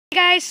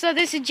Hey guys, so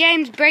this is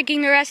James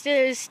breaking the rest of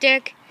his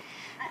stick.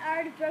 I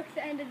already broke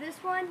the end of this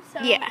one,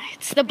 so yeah,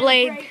 it's the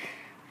blade.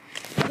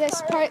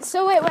 This part.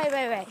 So wait.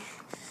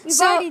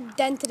 You've already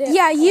dented it.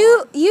 Yeah,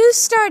 you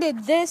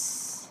started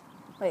this.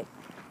 Wait.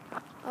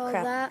 All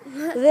crap.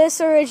 that.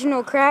 This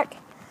original crack,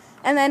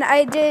 and then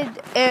I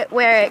did it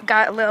where it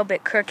got a little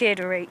bit crooked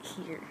right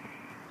here.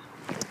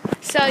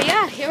 So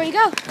yeah, here we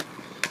go.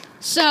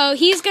 So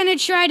he's gonna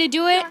try to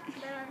do it.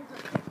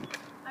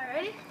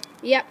 Alright.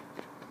 Yep.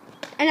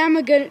 And I'm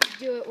gonna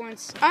do it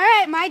once. All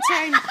right, my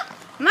turn.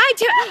 My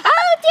turn.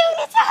 Oh, dude,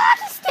 it's a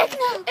hockey stick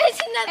now.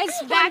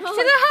 It's back to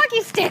the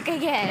hockey stick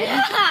again.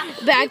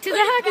 Back to the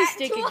hockey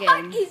stick again.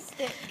 Hockey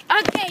stick.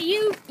 Okay,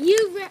 you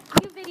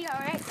video, all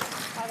right?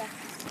 Okay.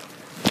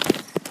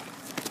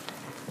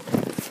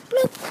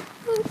 Bloop,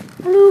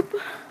 bloop.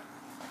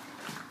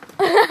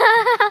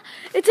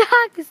 It's a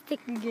hockey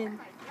stick again.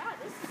 Oh my God,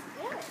 this is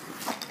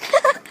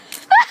good.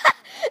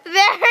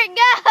 There it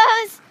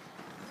goes.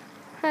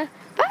 Bye.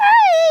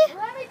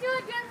 Let me do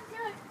it, just do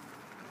it.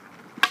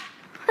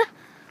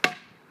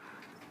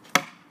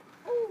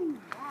 Oh,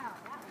 wow,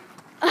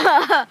 that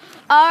one.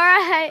 All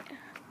right.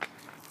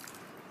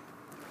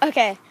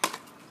 Okay.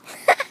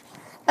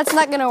 That's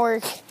not gonna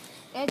work.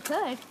 It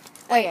could.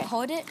 Okay.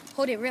 Hold it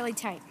really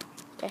tight.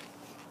 Okay.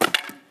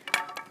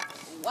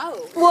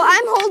 Whoa. Well,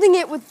 I'm holding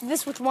it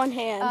with one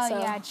hand. Oh so.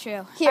 yeah,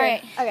 true. Here. All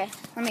right. Okay.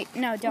 Let me.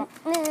 No, don't.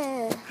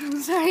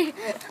 I'm Sorry.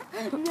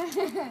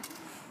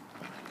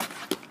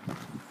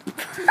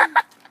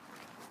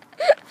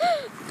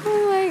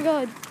 Oh my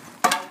God.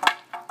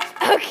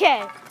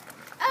 Okay.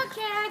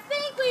 Okay, I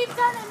think we've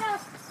done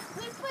enough.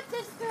 We put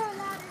this through a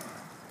lot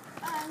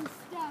of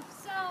stuff.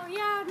 So,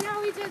 yeah,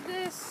 now we did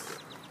this.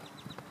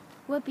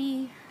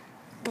 Whoopee.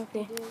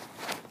 Okay.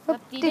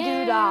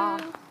 Whoop-de-doo-dah.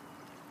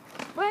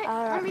 Wait,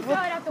 let me throw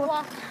it at the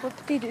wall.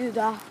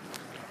 Whoop-de-doo-dah.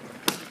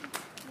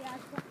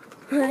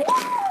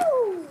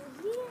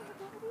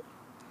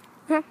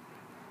 Yeah.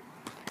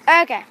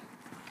 Okay.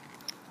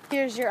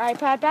 Here's your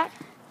iPad back.